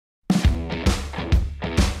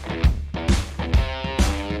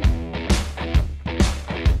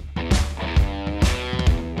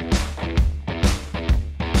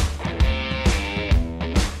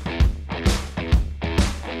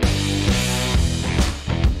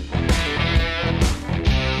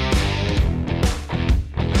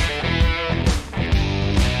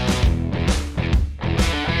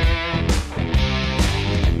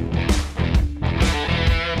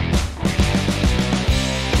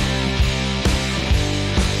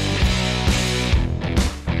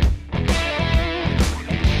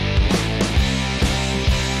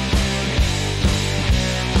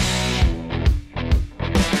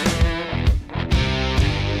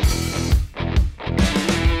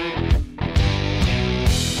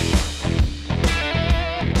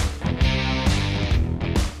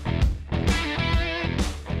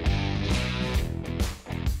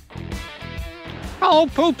Oh,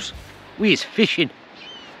 Poops! We's fishing.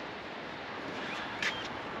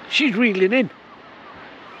 She's reeling in.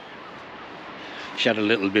 She had a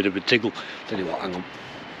little bit of a tickle. Tell you what, hang on.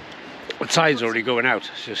 The tide's already going out.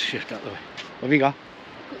 Let's just shift out the way. What have you got?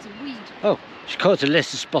 I've got some weed. Oh, she caught a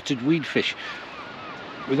lesser spotted weed fish.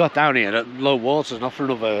 We got down here at low waters, not for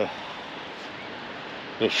another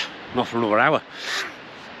hour.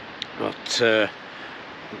 But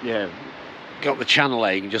yeah, got the channel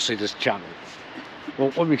there. You can just see this channel.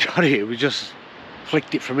 Well, when we got here, we just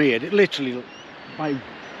flicked it from here. And it literally, my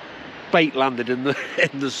bait landed in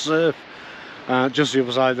the surf, just the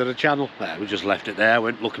other side of the channel. We just left it there.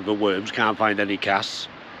 Went looking for worms. Can't find any casts.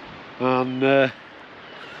 And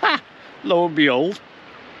lo and behold,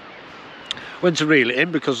 went to reel it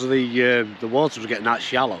in because of the water was getting that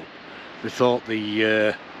shallow. We thought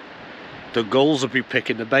the gulls would be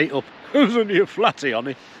picking the bait up. There was only a flatty on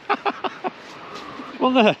it.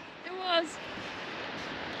 Well, there. It was.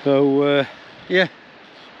 So yeah,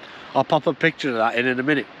 I'll pop a picture of that in a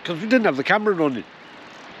minute because we didn't have the camera running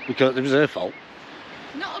because it was her fault.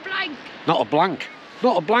 Not a blank. Not a blank.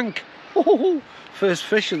 Not a blank. Oh, first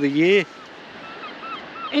fish of the year.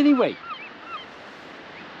 Anyway,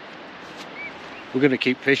 we're going to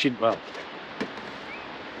keep fishing. Well,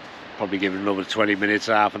 probably give it another 20 minutes,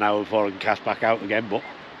 half an hour before I can cast back out again, but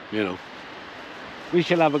you know, we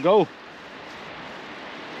shall have a go.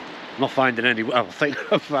 Not finding any. I think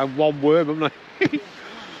I found one worm, haven't I?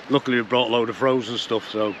 Luckily we brought a load of frozen stuff,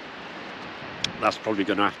 so that's probably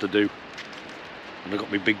going to have to do. And I got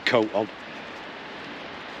my big coat on.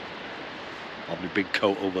 Or my big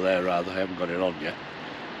coat over there rather, I haven't got it on yet.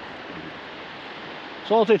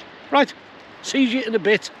 Sorted. Right, see you in a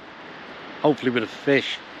bit. Hopefully with a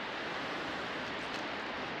fish.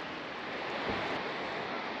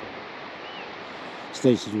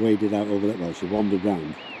 Stacey's waded out over that, well, she wandered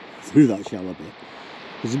round through that shallow bit.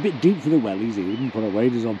 It's a bit deep for the wellies here, we didn't put our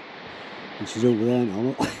waders on. And she's over there now,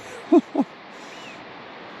 look.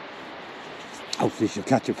 Hopefully she'll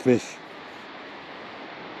catch a fish.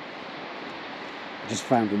 Just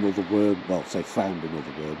found another worm, well, say found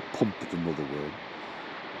another worm, pumped another worm.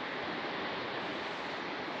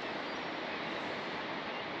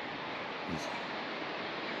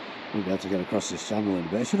 Won't be able to get across this channel in a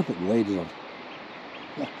bit. I should have put the waders on.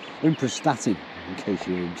 In prestatyn, in case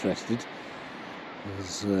you're interested.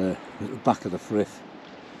 There's at the back of the frith.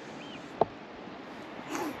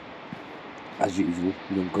 As usual,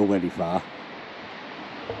 you don't go very far.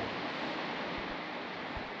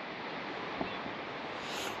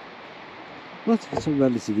 But it's a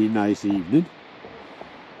relatively nice evening.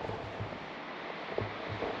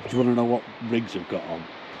 Do you want to know what rigs I've got on?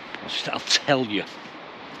 I'll tell you.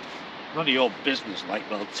 None of your business, like,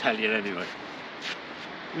 but I'll tell you anyway.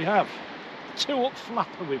 We have 2-up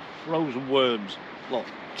flapper with frozen worms. Look,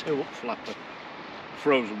 2-up flapper,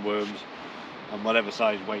 frozen worms, and whatever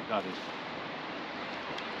size weight that is.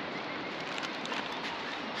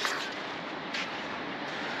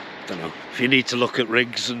 Don't know. If you need to look at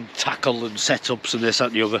rigs and tackle and setups and this, that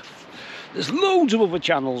and the other, there's loads of other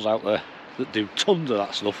channels out there that do tons of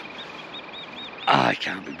that stuff. I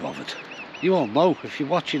can't be bothered. You all know, if you're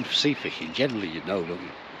watching sea fishing, generally you know, don't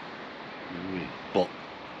you? But,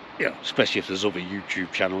 you know, especially if there's other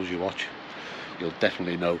YouTube channels you watch, you'll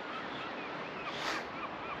definitely know.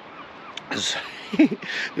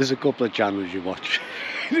 There's a couple of channels you watch.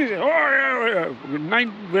 Oh, yeah.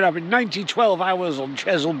 We're having 90-12 hours on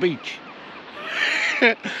Chesil Beach.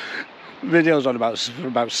 Videos on for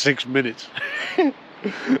about 6 minutes.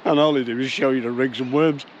 And all they do is show you the rigs and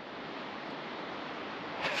worms.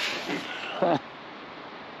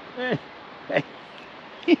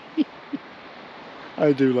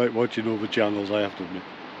 I do like watching other channels, I have to admit.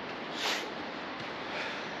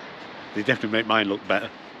 They definitely make mine look better.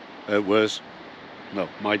 Worse. No,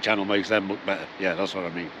 my channel makes them look better. Yeah, that's what I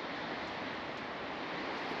mean.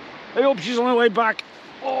 I hope she's on her way back.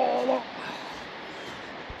 Oh, look.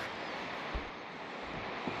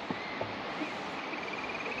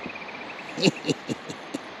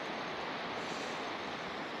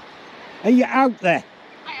 Are you out there?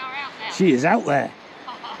 They are out there. She is out there.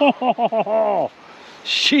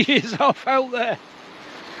 She is off out there.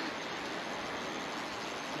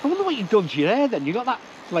 I wonder what you've done to your hair then. You got that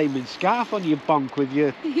flaming scarf on your bonk with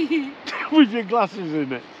your with your glasses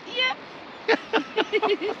in it. Yep.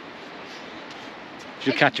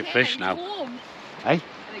 She'll catch a fish now. Warm. Hey? I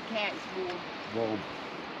don't care, it's warm. Warm.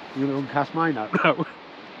 You're going to uncast mine out now?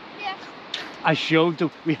 Yeah. I showed them.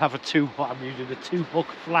 We have I'm using a 2-hook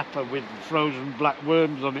flapper with frozen black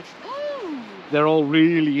worms on it. Ooh. They're all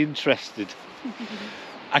really interested.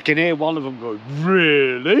 I can hear one of them going,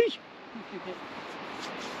 really?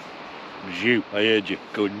 It was you. I heard you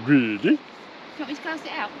going, really? Do you want me to cast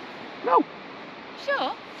it out? No.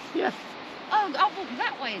 Sure. Yeah. Oh, I'll walk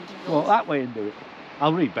that way and do yours. Well, that way and do it.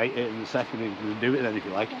 I'll rebait it in a second and you can do it then if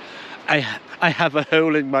you like. I have a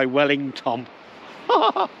hole in my Wellington.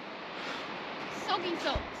 Soggy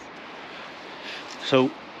socks.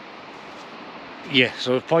 So, yeah,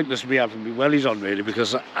 so it's pointless me having my wellies on really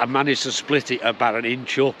because I managed to split it about an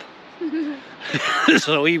inch up.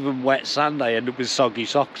 So even wet sand I end up with soggy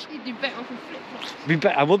socks. You'd do better off with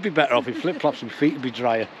flip-flops. I would be better off with flip-flops, my feet would be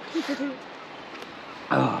drier.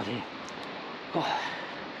 Oh dear. Oh,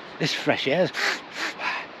 this fresh air's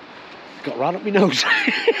got right up my nose.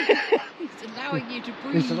 It's allowing you to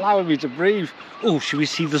breathe. It's allowing me to breathe. Oh, should we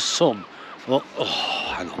see the sun? Oh,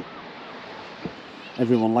 hang on.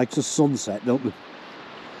 Everyone likes a sunset, don't they?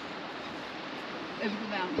 Over the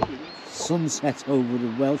mountains. Sunset over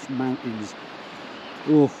the Welsh mountains.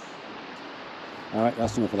 Oh. Alright,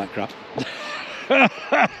 that's enough of that crap.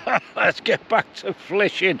 Let's get back to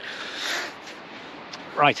fishing.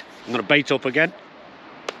 Right, I'm going to bait up again.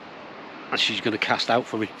 And she's going to cast out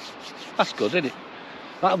for me. That's good, isn't it?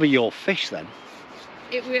 That'll be your fish then.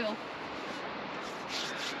 It will.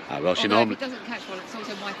 Ah, well, she Although normally... if it doesn't catch one, it's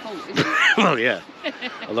also my fault, isn't it? Well, yeah.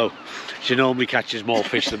 Although, she normally catches more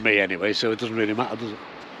fish than me anyway, so it doesn't really matter, does it?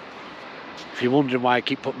 If you're wondering why I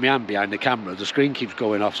keep putting my hand behind the camera, the screen keeps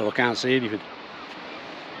going off so I can't see anything.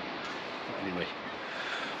 But anyway.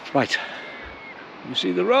 Right. You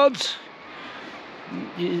see the rods?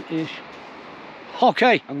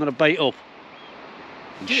 Okay, I'm going to bait up.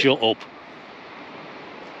 And shut up.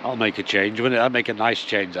 I'll make a change, won't it? I'll make a nice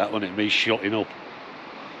change, that, won't it? Me shutting up.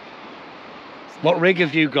 What rig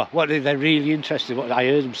have you got? What, they're really interested. What I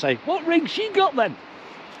heard them say, what rig she got then?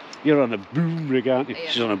 You're on a boom rig, aren't you? Yeah.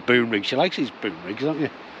 She's on a boom rig. She likes these boom rigs, don't you?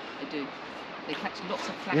 They do. They catch lots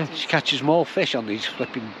of flatties. Yeah, she catches more fish on these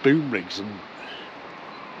flipping boom rigs than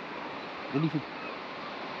anything.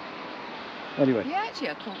 Anyway. Yeah, actually,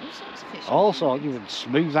 I caught all sorts of fish. All sorts, even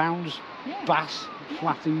smooth hounds, Yeah. bass, Yeah.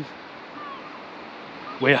 flatties.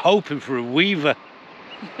 We're hoping for a weaver.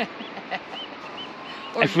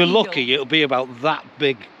 Or If an we're eel. lucky, it'll be about that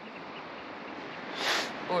big.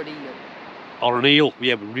 Or an eel. Or an eel.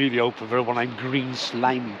 Yeah, we're really hoping for one named Green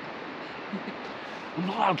Slimy. I'm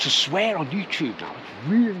not allowed to swear on YouTube now. It's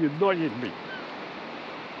really annoying me.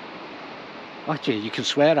 Actually, you can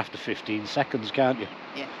swear after 15 seconds, can't you?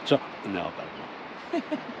 Yeah. So, no, I better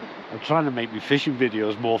not. I'm trying to make my fishing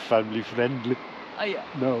videos more family friendly. Oh, yeah.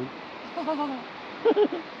 No.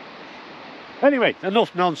 Anyway,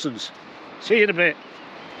 enough nonsense. See you in a bit.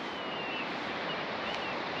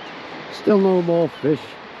 Still no more fish.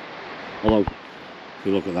 Although, if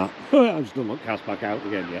you look at that, I'm still not cast back out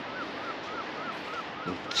again yet.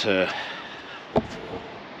 But,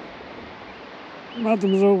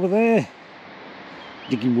 Madam's over there,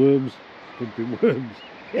 digging worms, pumping worms.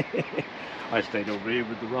 I stayed over here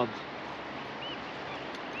with the rods.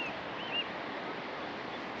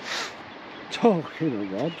 Talking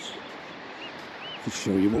of rods, to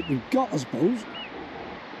show you what we've got, I suppose.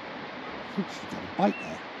 I think she's got a bite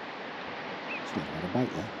there. She's not got a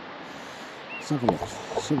bite there. Let's have a look.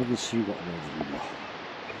 See if we can see what rods we've got.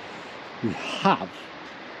 We have.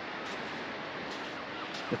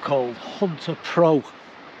 They're called Hunter Pro.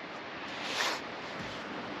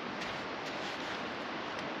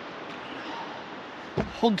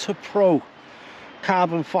 Hunter Pro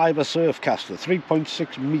carbon fibre surf caster,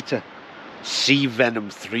 3.6 metre Sea Venom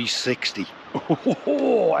 360.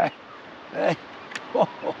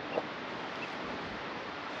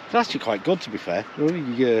 It's actually quite good, to be fair. They're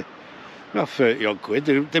only about 30 odd quid.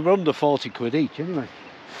 They were under 40 quid each anyway.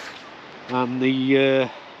 And the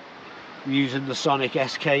using the Sonic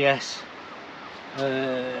SKS.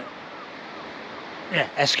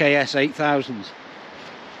 SKS 8000s.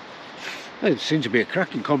 It seems to be a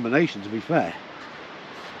cracking combination, to be fair.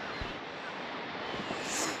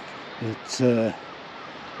 I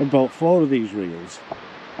bought 4 of these reels,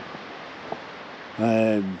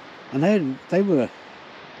 and they were,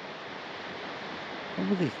 what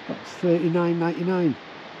were they? About $39.99.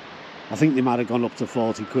 I think they might have gone up to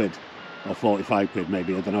 40 quid or 45 quid,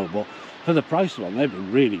 maybe, I don't know. But for the price of them, they've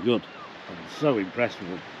been really good. I was so impressed with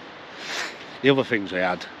them. The other things they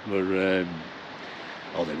had were,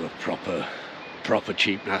 they were proper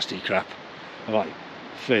cheap, nasty crap. Like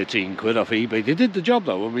 13 quid off eBay. They did the job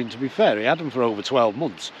though. I mean, to be fair, he had them for over 12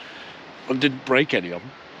 months and didn't break any of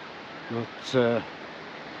them.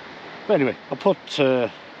 But anyway, I'll put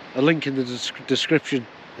a link in the description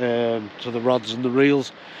to the rods and the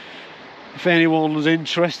reels. If anyone was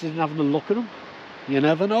interested in having a look at them, you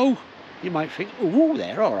never know. you might think, oh,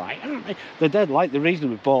 they're all right, aren't they? They're dead light. The reason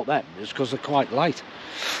we bought them is because they're quite light.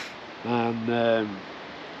 And I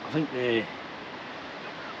think they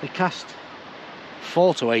cast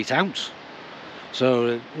 4 to 8 ounce.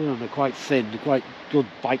 So, you know, they're quite thin, they're quite good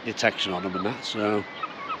bite detection on them and that, so...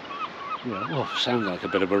 Yeah, oh, sounds like a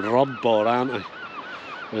bit of a rod bore, aren't they?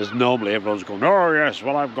 Whereas normally everyone's going, oh yes,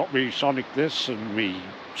 well I've got me Sonic this and me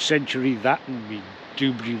Century that and me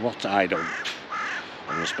Dubry what. I don't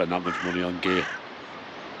spend that much money on gear.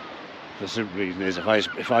 The simple reason is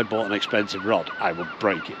if I bought an expensive rod, I would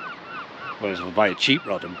break it. Whereas if I buy a cheap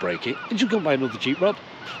rod and break it, I just go and buy another cheap rod.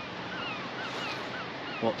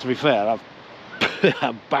 But to be fair,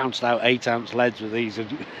 I've bounced out 8 ounce leads with these and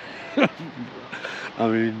I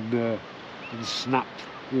mean, and snapped,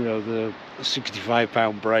 you know, the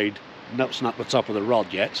 65-pound braid, not snapped the top of the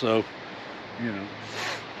rod yet, so, you know,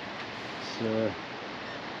 it's,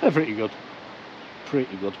 they're pretty good,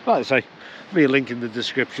 Like I say, be a link in the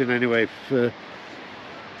description anyway, if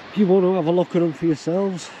you want to have a look at them for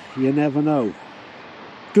yourselves. You never know.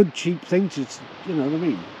 Good cheap things, it's, you know what I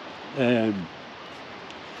mean,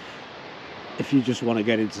 if you just want to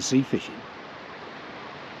get into sea fishing.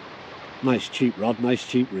 Nice cheap rod, nice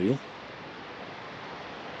cheap reel.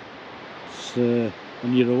 And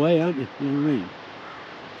you're away, aren't you? You know what I mean?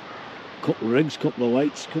 Couple of rigs, couple of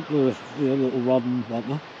weights, couple of, you know, little rod and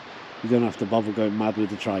whatnot. You don't have to bother going mad with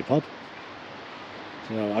the tripod.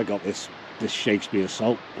 So I got this Shakespeare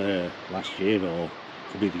salt last year, or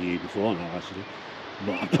could be the year before now actually.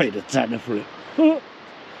 But I paid a tenner for it.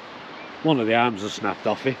 One of the arms has snapped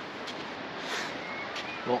off it.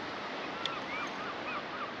 But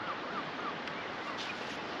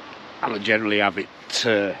I don't generally have it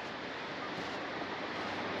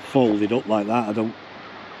folded up like that. I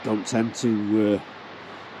don't tend to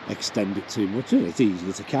extend it too much. It's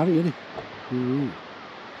easier to carry, isn't it?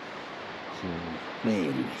 So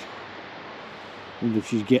anyway, wonder if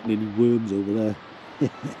she's getting any worms over there.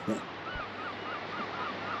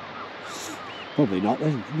 Probably not.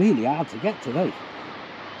 They're really hard to get today.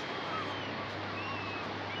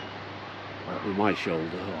 Right with my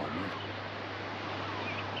shoulder. Oh man,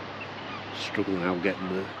 struggling out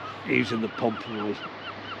getting using the pump on my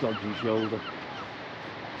dodgy shoulder.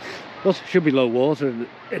 But it should be low water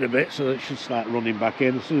in a bit, so it should start running back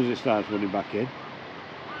in. As soon as it starts running back in,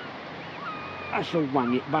 I shall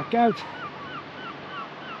wang it back out.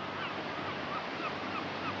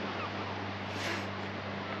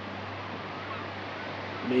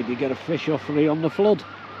 Maybe get a fish or 3 on the flood.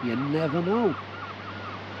 You never know.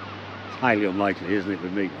 It's highly unlikely, isn't it,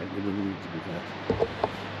 with me? Like, to be fair.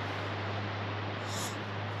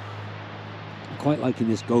 I'm quite liking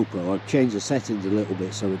this GoPro. I've changed the settings a little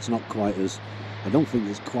bit so it's not quite as... I don't think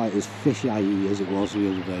it's quite as fish-eye as it was the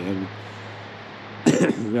other day.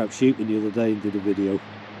 We were out shooting the other day and did a video.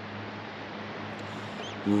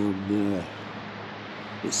 And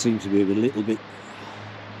it seemed to be a little bit...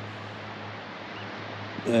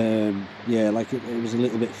 yeah, like it was a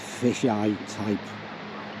little bit fish-eye type.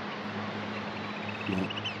 Yeah.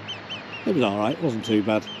 It was alright, it wasn't too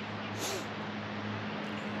bad.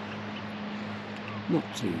 Not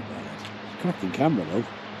too bad. Cracking camera though.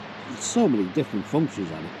 There's so many different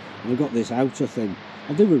functions on it. And I've got this outer thing.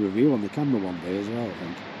 I'll do a review on the camera one day as well, I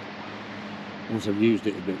think. Once I've used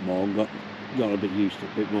it a bit more and got a bit used to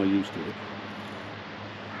it, a bit more used to it.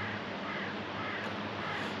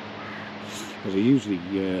 Because I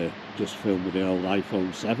usually just film with the old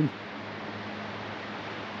iPhone 7.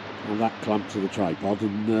 And that clamped to the tripod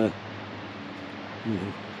and, you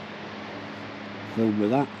know, film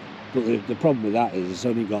with that. But the problem with that is it's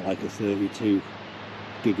only got like a 32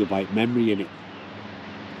 gigabyte memory in it.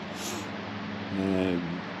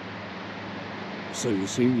 So you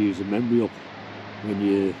soon use the memory up when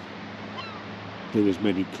you do as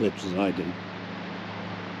many clips as I do.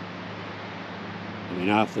 I mean,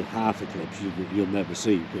 half the clips you'll never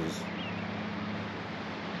see because,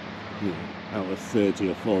 you know, out of 30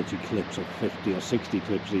 or 40 clips or 50 or 60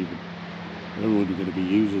 clips even, they're only going to be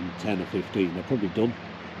using 10 or 15. They're probably done.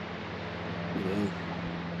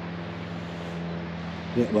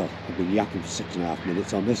 Yeah, well, I've been yakking for 6.5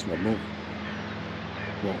 minutes on this one now.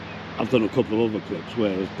 Well, I've done a couple of other clips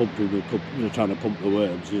where I was pumping the, you know, trying to pump the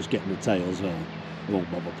worms, just getting the tails. I won't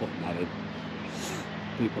bother putting that in.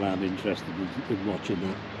 People aren't interested in watching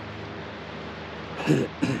that.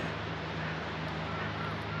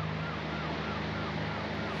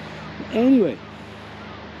 Anyway,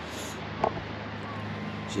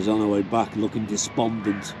 she's on her way back looking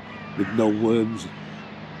despondent with no worms.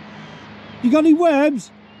 You got any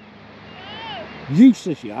worms? No.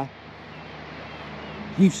 Useless, yeah?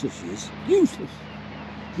 Useless she is. Useless.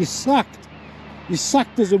 You're sacked. You're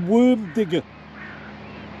sacked as a worm digger.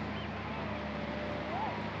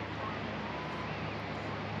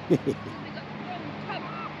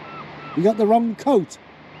 You got the wrong coat.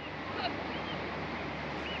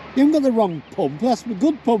 You haven't got the wrong pump. That's the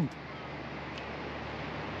good pump.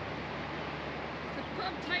 The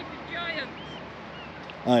pump made for giants.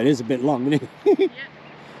 Oh, it is a bit long, isn't it? Yeah.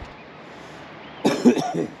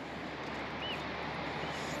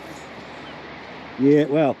 Yeah,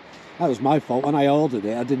 well, that was my fault. When I ordered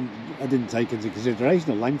it, I didn't take into consideration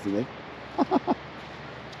the length of it.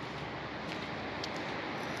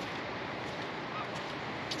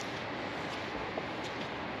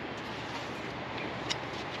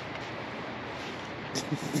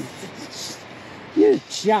 You're a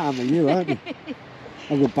charmer, you, aren't you?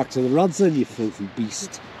 I'll go back to the rods then, you filthy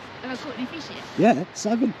beast. Have I caught any fish yet? Yeah,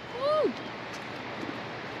 7. Ooh.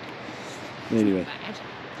 Anyway, Bad.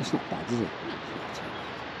 that's not bad, is it?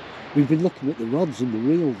 We've been looking at the rods and the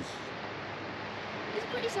reels. It's a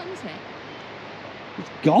pretty sunset. It's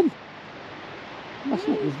gone. That's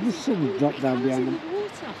No, not, the it's sun's all dropped down pretty behind colours the... in the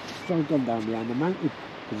water. It's gone down behind the mountain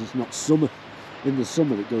because it's not summer. In the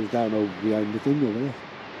summer it goes down over behind the thing over there.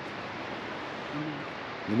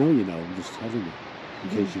 I know you know, I'm just telling you, in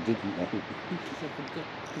case you didn't know. Because I forgot,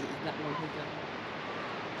 because it was that long ago.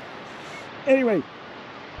 Anyway,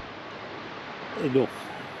 enough.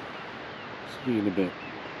 Speaking a bit.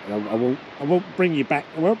 I won't bring you back.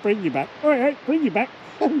 I won't bring you back. All right, bring you back.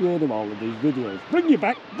 I've heard of all of these videos. Bring you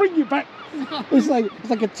back. Bring you back. No. It's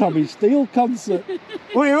like a Tommy Steele concert.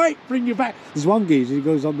 Wait, bring you back. There's one geezer who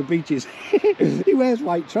goes on the beaches. He wears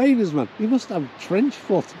white trainers, man. He must have trench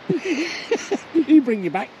foot. He bring you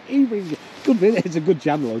back. He bring you. Good bit. It's a good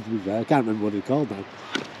channel, to be fair. I can't remember what it's called now.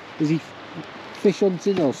 Is he fish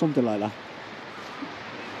hunting or something like that?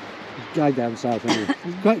 Guy down south, anyway.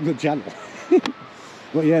 Quite a good channel.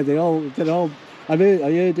 But yeah, they all. I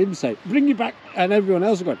heard him say, "Bring you back," and everyone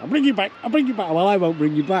else is going, "I'll bring you back. I'll bring you back." Well, I won't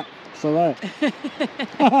bring you back. So there.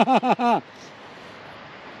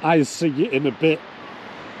 I'll see you in a bit.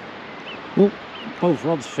 Well, both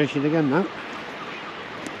rods fishing again now.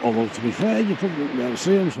 Although to be fair, you probably won't be able to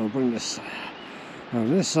see them, so I'll bring this on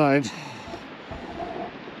this side.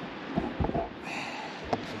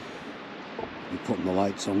 Be putting the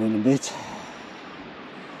lights on in a bit.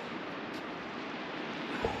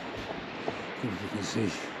 If you can see,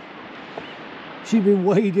 she's been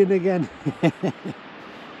wading again.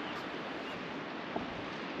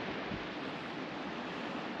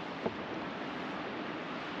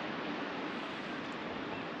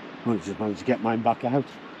 I just managed to get mine back out.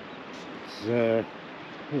 It's,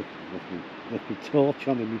 left my torch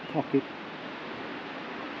on in my pocket.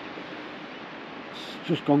 It's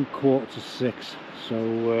just gone 5:45,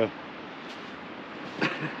 so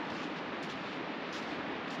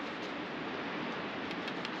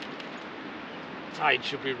tide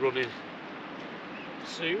should be running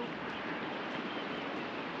soon.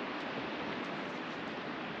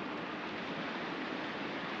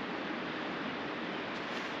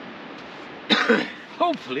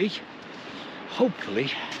 Hopefully,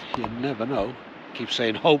 you never know. Keep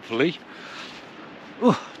saying hopefully.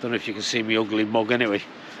 Oh, don't know if you can see me ugly mug anyway.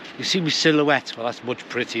 You see me silhouette, well that's much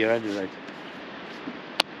prettier anyway.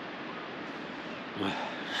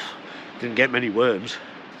 Didn't get many worms.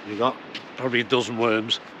 You got probably a dozen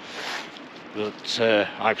worms. But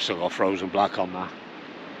I've still got frozen black on that.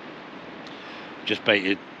 Just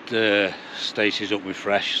baited Stacey's up with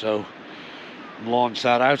fresh, so launch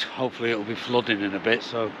that out. Hopefully it'll be flooding in a bit,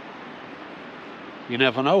 so you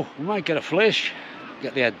never know, we might get a fish.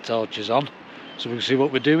 Get the head torches on so we can see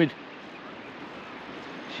what we're doing.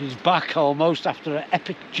 She's back almost after an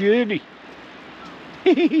epic journey.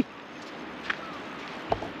 Can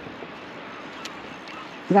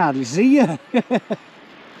hardly see you.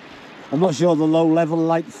 I'm not sure the low level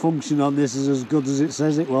light function on this is as good as it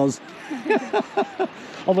says it was.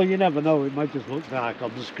 Although you never know, it might just look dark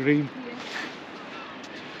on the screen. Yeah.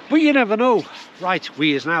 But you never know. Right,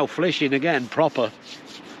 we is now fishing again, proper.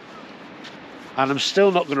 And I'm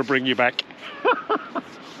still not going to bring you back.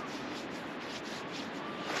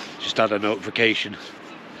 Just had a notification.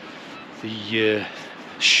 The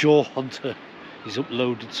Shore Hunter is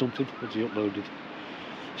uploaded something. What's he uploaded?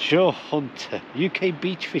 Shore Hunter, UK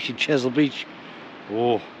beach fishing, Chesil Beach.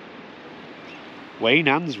 Oh. Wayne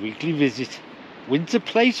Ann's weekly visit. Winter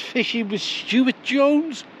place fishing with Stuart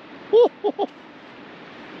Jones.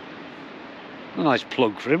 A nice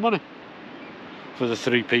plug for him, wasn't it? For the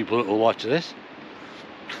 3 people that will watch this.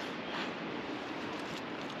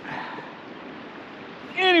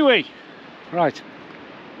 Anyway, right.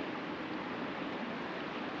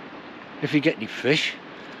 If you get any fish,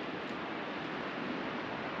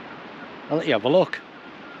 I'll let you have a look.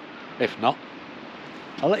 If not,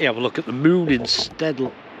 I'll let you have a look at the moon instead.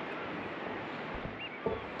 Look.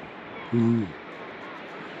 There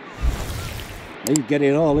you get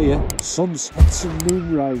it all here. Sunsets and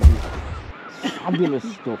moon rising.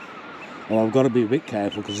 Fabulous stuff. Well, I've got to be a bit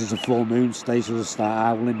careful because it's a full moon, Stacey will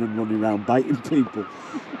start howling and running around biting people.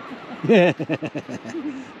 Yeah.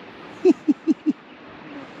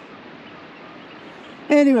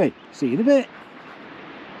 Anyway, see you in a bit.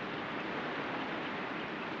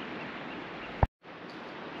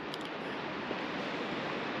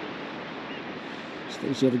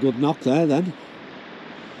 Stacey had a good knock there then.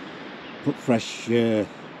 Put fresh, the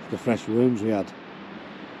fresh worms we had.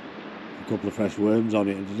 A couple of fresh worms on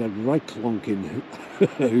it, and it had a right clonking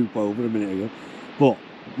hoop over a minute ago. But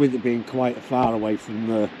with it being quite far away from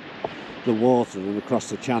the water and across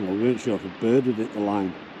the channel, we weren't sure if a bird had hit the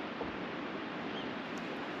line.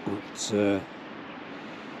 But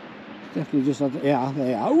definitely just had, yeah,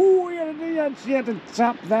 there. Oh, she had a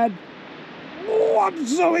tap then. Oh, I'm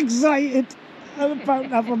so excited. I'm about to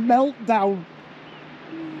have a meltdown.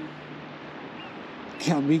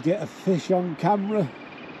 Can we get a fish on camera?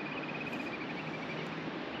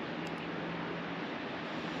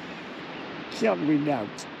 Can we now?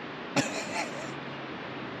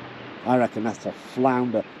 I reckon that's a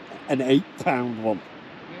flounder, an 8-pound one.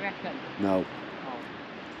 You reckon? No. Oh.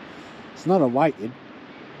 It's not a whiting.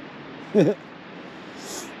 It's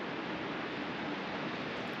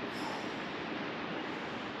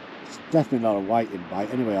definitely not a whiting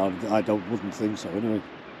bite. Anyway, I wouldn't think so anyway.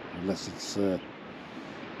 Unless it's, I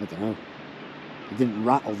don't know. It didn't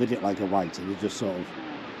rattle, did it, like a whiting? It just sort of...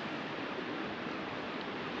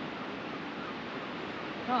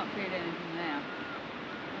 Can't feel anything now.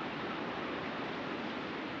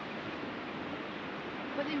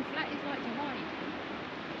 But then flat is like to hide.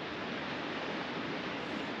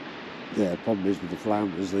 Yeah, the problem is with the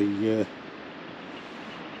flounders, they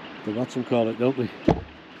what's them call it, don't they?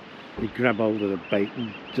 They grab hold of the bait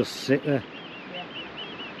and just sit there. Yeah.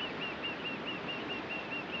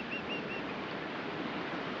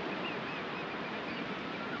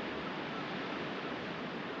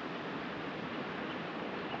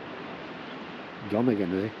 Gone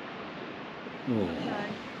again, is he? Oh. No.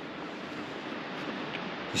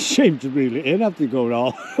 Shame to reel it in after going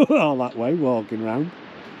all that way, walking round.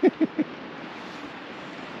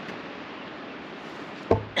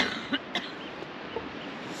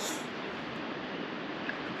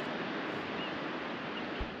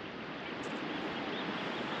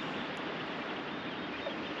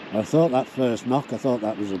 I thought that first knock, I thought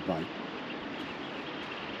that was a bite.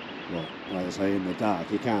 Well, like I say, in the dark,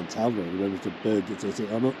 you can't tell really whether it's a bird that's hit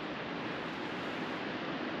it or not.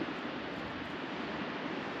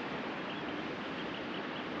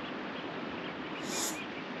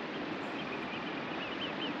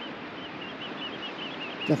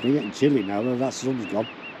 Definitely getting chilly now, though that sun's gone.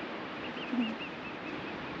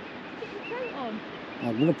 Put your coat on.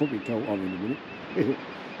 I'm going to put my coat on in a minute.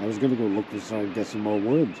 I was going to go look to try and get some more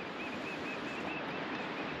worms.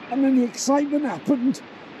 And then the excitement happened.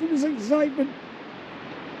 There was excitement.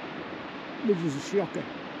 Which was a shocker.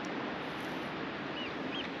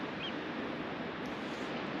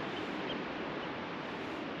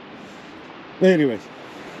 Anyway,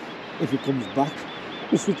 if it comes back,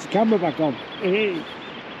 we'll switch the camera back on. Hey.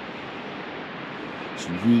 It's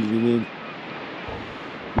reeling in.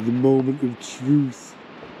 The moment of truth.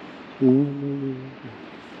 Oh.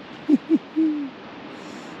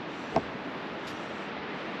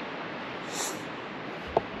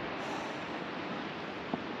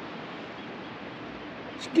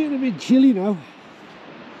 It's getting a bit chilly now.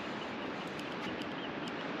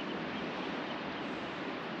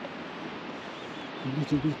 A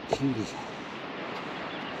little bit chilly.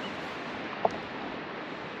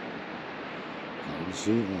 Can't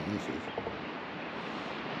see it there, is it?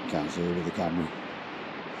 Can't see it with the camera.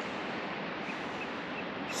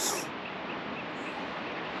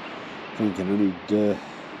 Thinking I need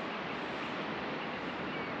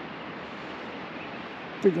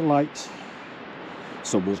bigger lights.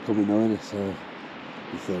 Summer's coming now, innit? So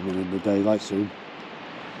we're filming in the daylight soon.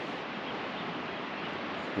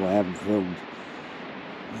 Well, I haven't filmed.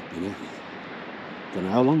 Don't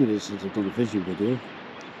know how long it is since I've done a fishing video.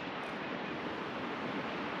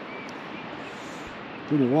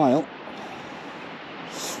 Been a while.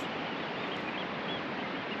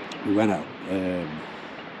 We went out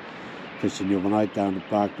fishing the other night down the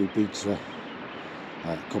Parkby Beach. A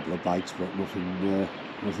couple of bites, but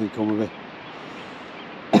nothing come of it.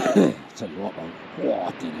 Tell you what, man,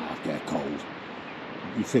 I didn't have to get cold.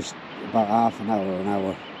 We fished about half an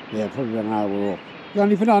hour, yeah, probably an hour up. Got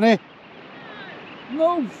anything on here?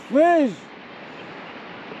 No fish!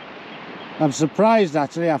 I'm surprised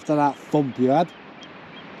actually after that thump you had.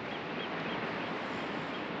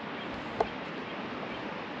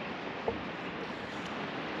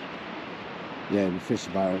 Yeah, we fished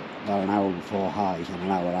about an hour before high and an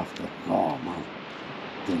hour after. Oh man,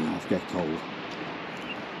 didn't half get cold.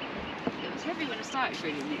 It was heavy when I started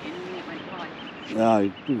reeling it in and then it went light. Yeah,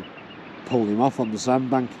 I pulled him off on the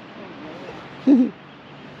sandbank. Oh,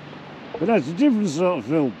 But that's a different sort of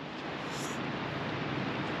film.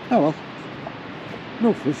 Oh well,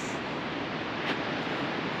 no fish.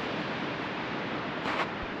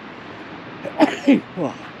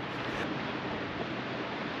 Oh.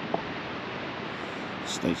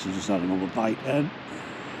 Stacey just had another bite then.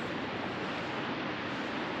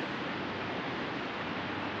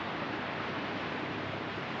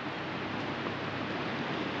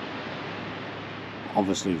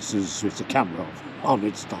 Obviously, as soon as I switch the camera on,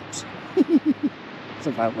 it stops. It's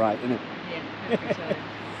about right, isn't it? yeah, every time.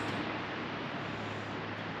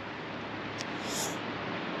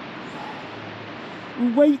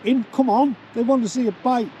 We're waiting, come on, they want to see a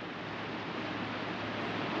bite.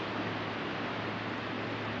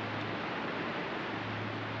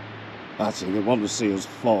 Actually, they want to see us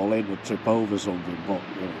fall in or trip over something, but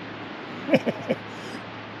you know.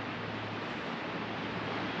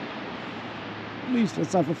 At least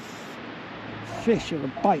let's have a fish or a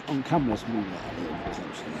bite on camera. Let's move that a little bit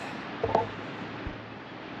closer there.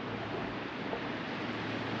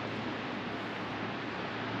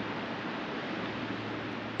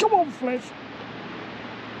 Come on, fish!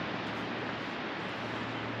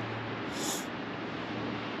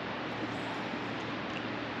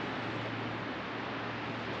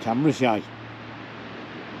 Camera shy.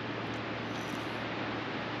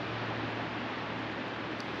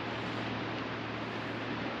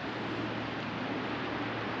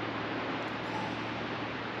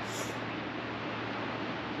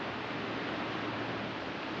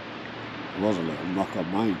 There was a little knock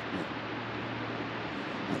on mine, but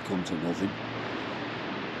that come to nothing.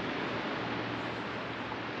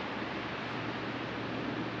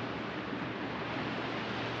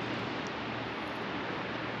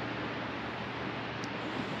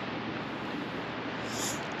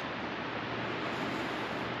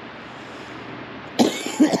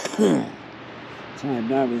 Time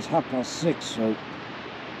now is 6:30, so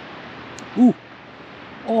ooh,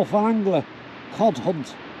 awful angler, cod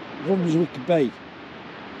hunt, Brunswick Bay.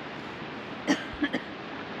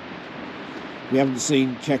 We haven't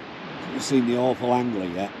seen the awful angler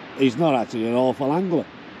yet. He's not actually an awful angler.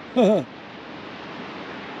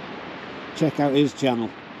 Check out his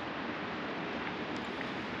channel.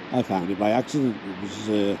 I found it by accident. It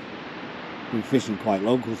was been fishing quite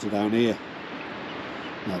local to down here.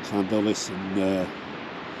 Like Llandullis and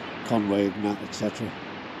Conway and that, etc.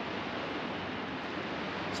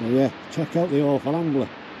 So yeah, check out the Awful Angler.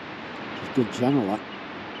 It's a good channel, that.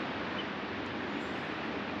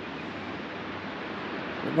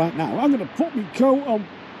 But right now, I'm going to put my coat on.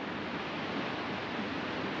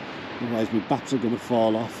 Otherwise my bats are going to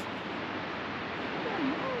fall off.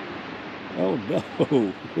 Oh no!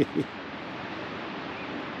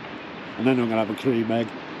 And then I'm going to have a cream egg.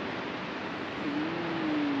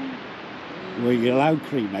 Well, you're allowed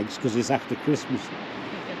cream eggs because it's after Christmas. Was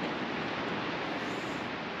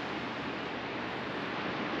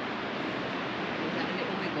that a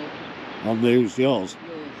little wiggle? On those, yours?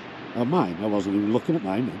 Yours. On mine? I wasn't even looking at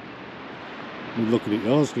mine then. I'm looking at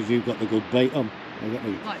yours because you've got the good bait on. I got the...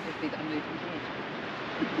 Might just be that I'm moving his.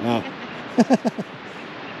 Oh.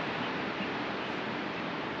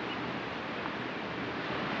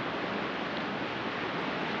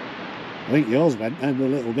 I think yours went then a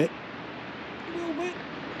little bit. A little bit.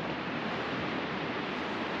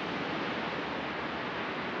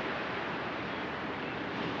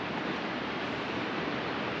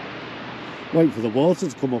 Wait for the water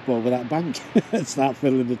to come up over that bank and start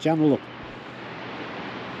filling the channel up.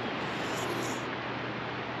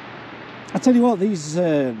 I tell you what, these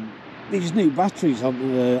new batteries on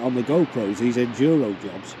the GoPros, these enduro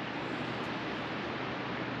jobs,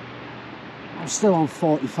 I'm still on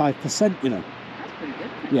 45%, you know. That's pretty good.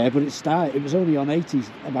 Yeah, but it was only on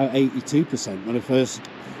about 82% when I first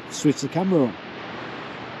switched the camera on.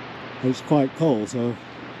 It's quite cold, so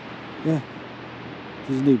yeah.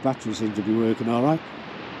 These new batteries seem to be working all right.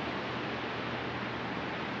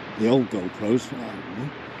 The old GoPros,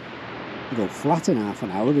 they go flat in half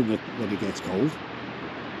an hour when it gets cold.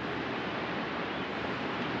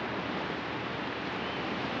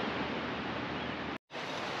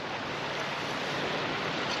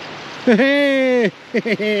 Too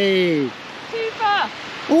far.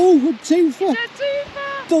 twofer. Oh, good twofer. It's a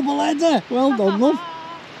twofer. Double header. Well done, love.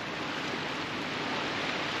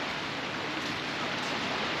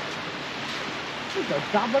 There's a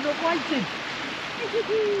dab and a whiting.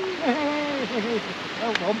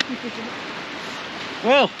 Well done.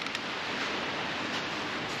 Well,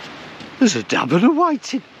 there's a dab and a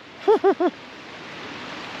whiting.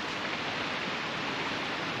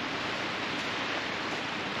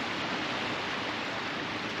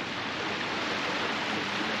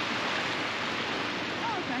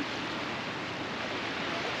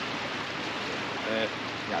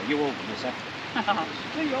 Yeah, you open this up.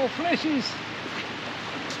 See your fleshes.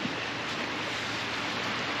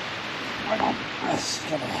 Right on. Let's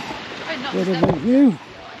get a bit of a view.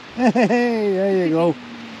 Hey, there you go.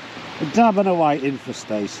 A dab and a whiting for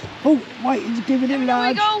Stace. Oh, whiting's giving it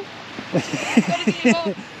large. There we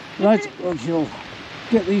go. Right, well, she'll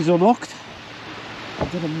get these unhooked.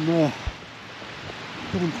 Get them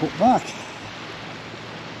put back.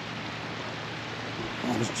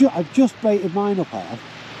 I've just baited mine up hard.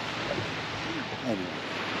 Anyway.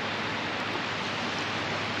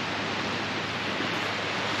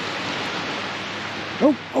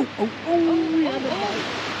 Oh!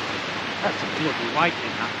 That's a bloody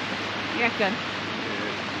whiting, that. You reckon?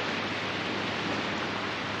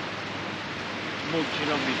 Munching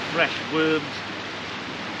on me fresh worms.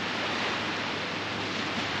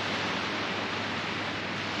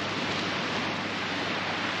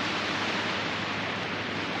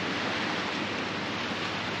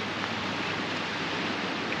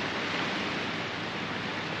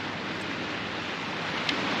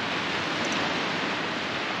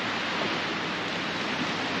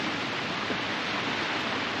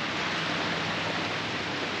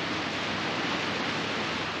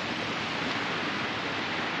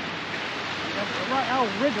 Right, I'll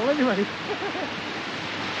wriggle anyway.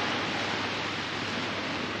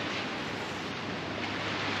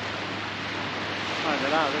 Find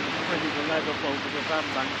it out, there's pretty the leg up over the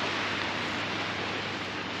sandbank.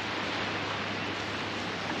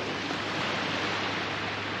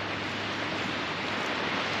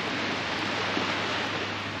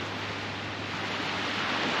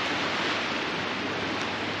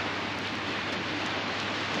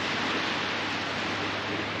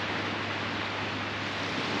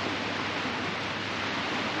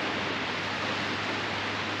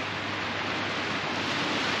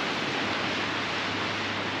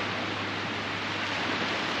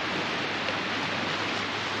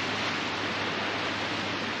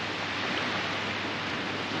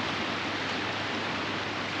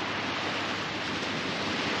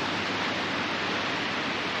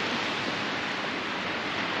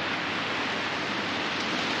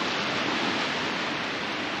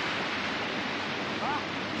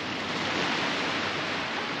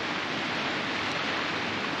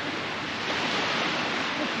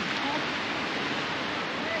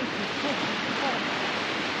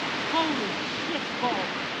 Holy shit ball!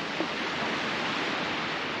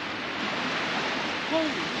 Holy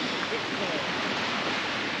shit ball!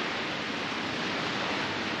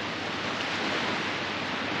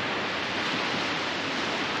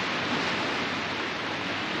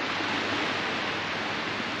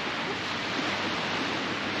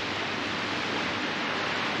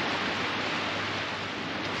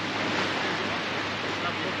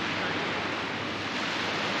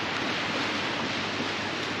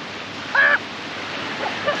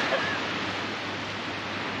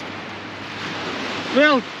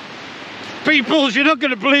 Well, peoples, you're not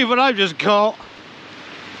going to believe what I've just caught.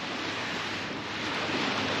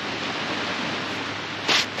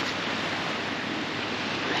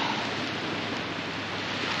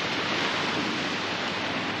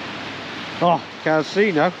 Oh, can't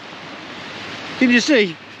see now. Can you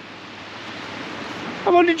see?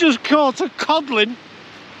 I've only just caught a codling.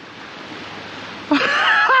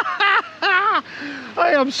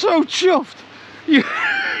 I am so chuffed. You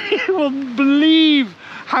wouldn't believe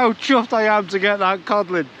how chuffed I am to get that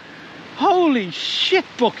codling. Holy shit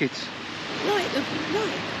buckets.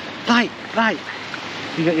 Light.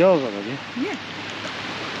 You got yours on, have you? Yeah.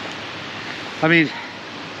 I mean,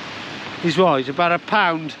 he's what? He's about a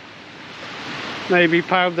pound. Maybe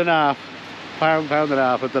pound and a half. Pound and a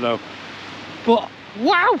half, I don't know. But,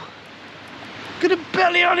 wow! Got a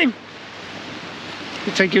belly on him.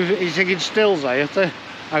 He's taking stills, are you?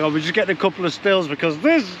 Hang on, we're just getting a couple of stills because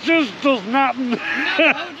this just doesn't happen. No,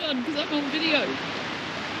 hold on, because I'm on video.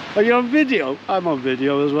 Are you on video? I'm on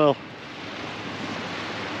video as well.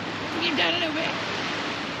 Bring him down a little bit.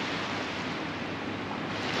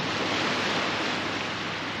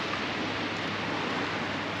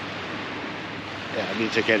 Yeah, I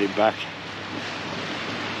need to get him back.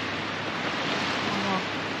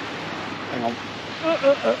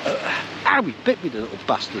 Ow, he bit me, the little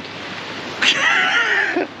bastard.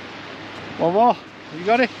 One more. You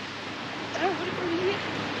got it?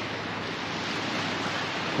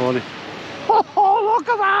 Funny. Oh, look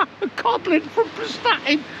at that! A codling from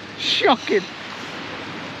prestatyn. Shocking.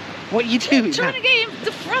 What are you doing? I'm trying to get him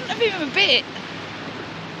the front of him a bit.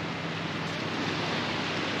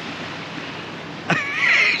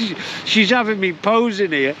 She's having me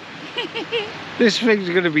posing here. This thing's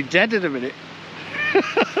going to be dead in a minute.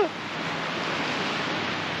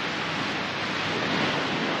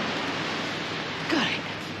 Got it.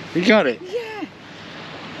 You got it? Yeah.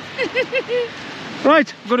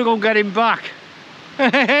 Right, I'm going to go and get him back.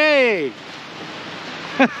 Hey!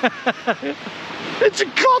 It's a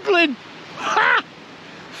codling! Ha!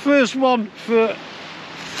 First one for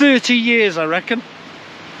 30 years, I reckon.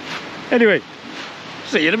 Anyway,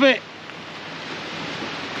 see you in a bit.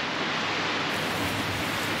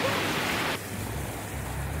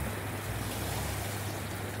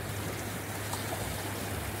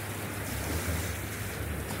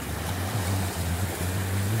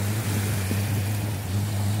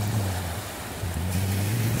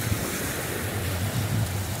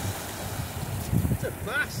 It's a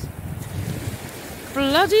bass.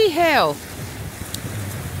 Bloody hell.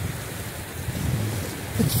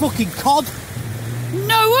 It's fucking cod.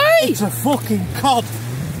 No way! It's a fucking cod.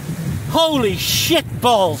 Holy shit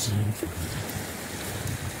balls.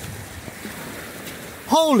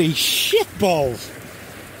 Holy shit balls.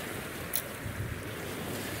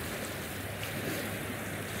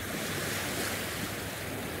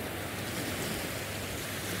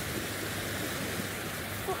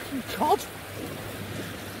 Fucking cod.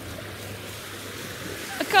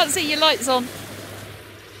 I can't see your lights on.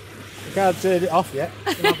 I can't turn it off yet.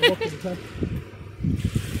 We'll have a look in time.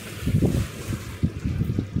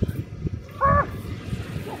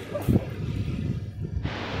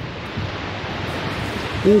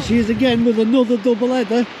 Here she is again with another double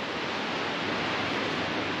header.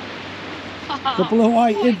 The blue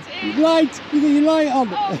white in. Light! You got your light on.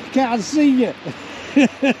 Oh. Can't see you.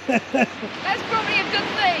 That's probably a good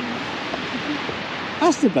thing.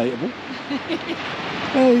 That's debatable.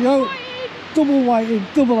 There you go. Double whiting,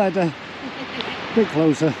 double header. Bit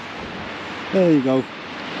closer. There you go.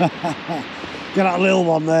 Get that little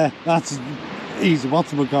one there. That's easy.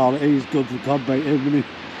 Whatchamacallit. He's good for cod bait, isn't he?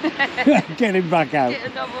 Get him back out.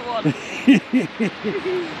 Get another one.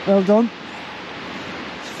 Well done.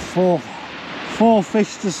 Four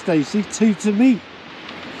fish to Stacey, 2 to me.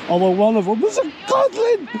 Although one of them was a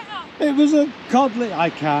codling. It was a codling. I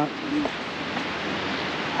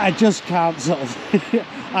just can't sort of.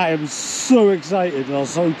 I am so excited and I'm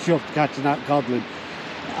so chuffed catching that codling.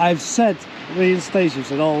 I've said, me and Stacey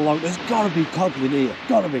said all along, there's got to be codling here,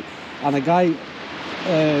 got to be. And a guy we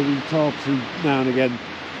talk to now and again,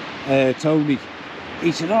 Tony,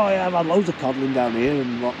 he said, oh yeah, I've had loads of codling down here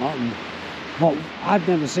and whatnot. And, but I've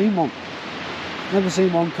never seen one. Never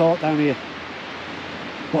seen one caught down here.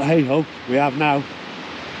 But hey ho, we have now.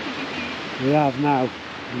 We have now.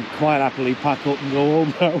 And quite happily pack up and go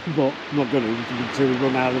home now, but I'm not going to until we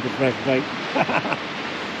run out of the fresh bait.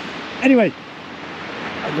 Anyway,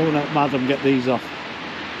 I'm going to let Madam get these off.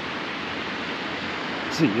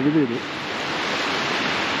 See you in a minute.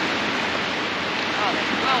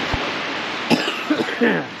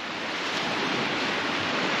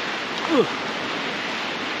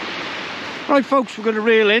 Right folks, we're going to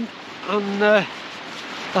reel in and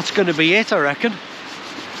that's going to be it, I reckon.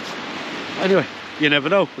 Anyway, you never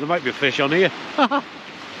know, there might be a fish on here.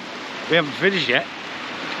 We haven't finished yet.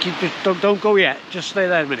 Don't go yet, just stay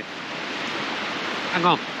there a minute. Hang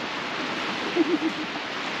on.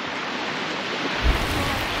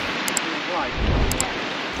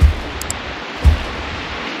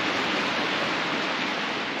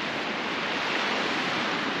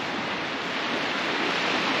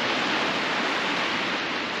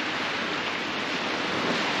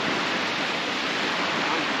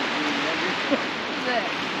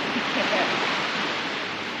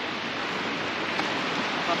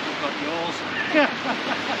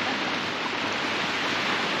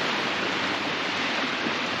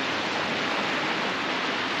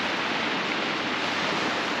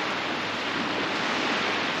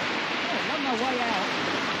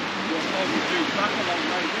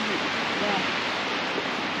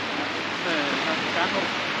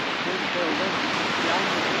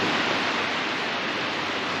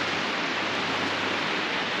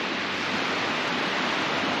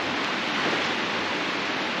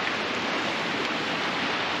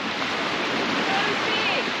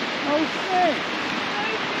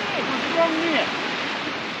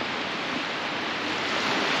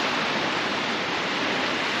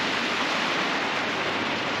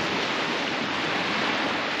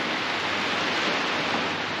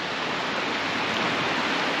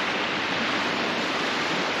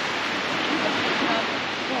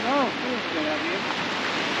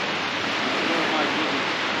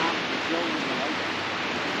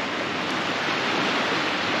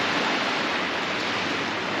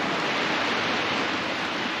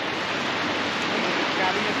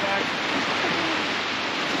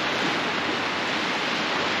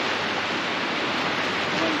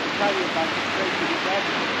 carrier bag straight to the bed.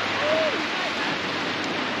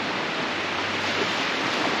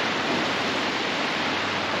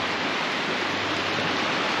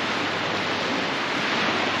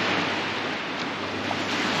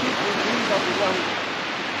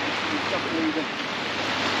 Stop bleeding.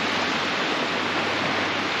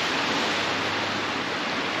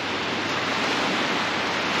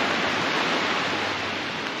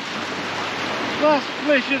 Last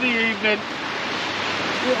fish of the evening.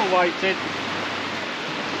 Little whiting.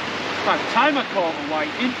 About time I caught a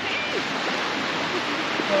whiting.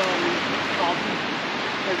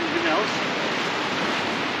 Everything else.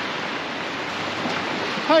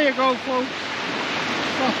 Here you go, folks.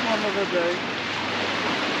 Last one of the day.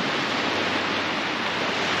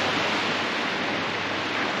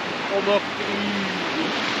 Almost easy.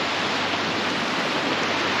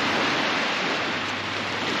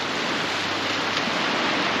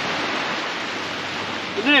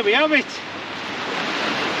 And there we have it.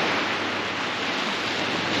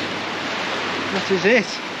 That is it.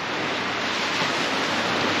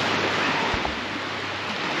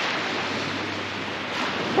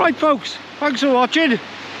 Right folks, thanks for watching.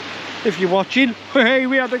 If you're watching, hey,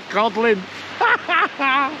 we had a codling.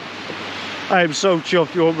 I am so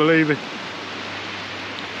chuffed, you won't believe it.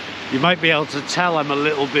 You might be able to tell I'm a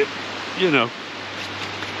little bit, you know,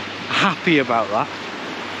 happy about that.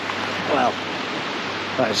 Well,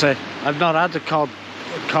 like I say, I've not had a cod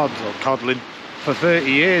or codling for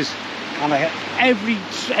 30 years. And every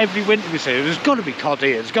winter we say, there's got to be cod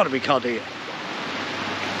here, there's got to be cod here.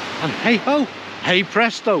 And hey ho, hey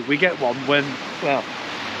presto, we get one when, well,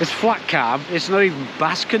 it's flat calm, it's not even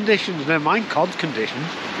bass conditions, never mind cod conditions.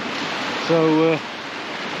 So,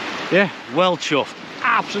 yeah, well chuffed,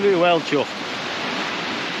 absolutely well chuffed.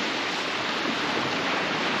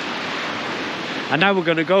 And now we're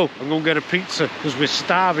going to go, I'm going to get a pizza because we're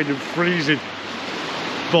starving and freezing.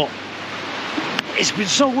 But it's been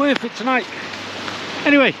so worth it tonight.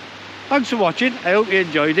 Anyway, thanks for watching. I hope you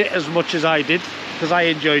enjoyed it as much as I did, because I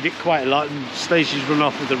enjoyed it quite a lot. And Stacey's run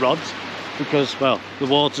off with the rods because, well, the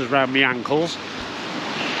water's around my ankles.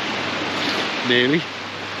 Nearly.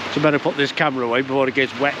 So I better put this camera away before it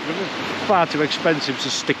gets wet. It's far too expensive to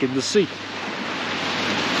stick in the sea.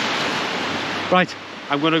 Right,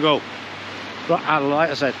 I'm going to go. Right,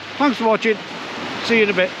 like I said, thanks for watching. See you in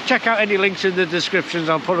a bit. Check out any links in the descriptions.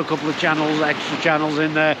 I'll put a couple of channels, extra channels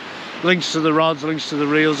in there. Links to the rods, links to the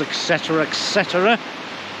reels, etc, etc.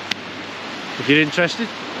 If you're interested,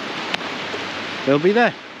 they'll be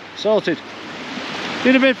there. Sorted. See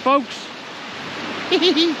you in a bit, folks.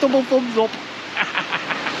 Double thumbs up.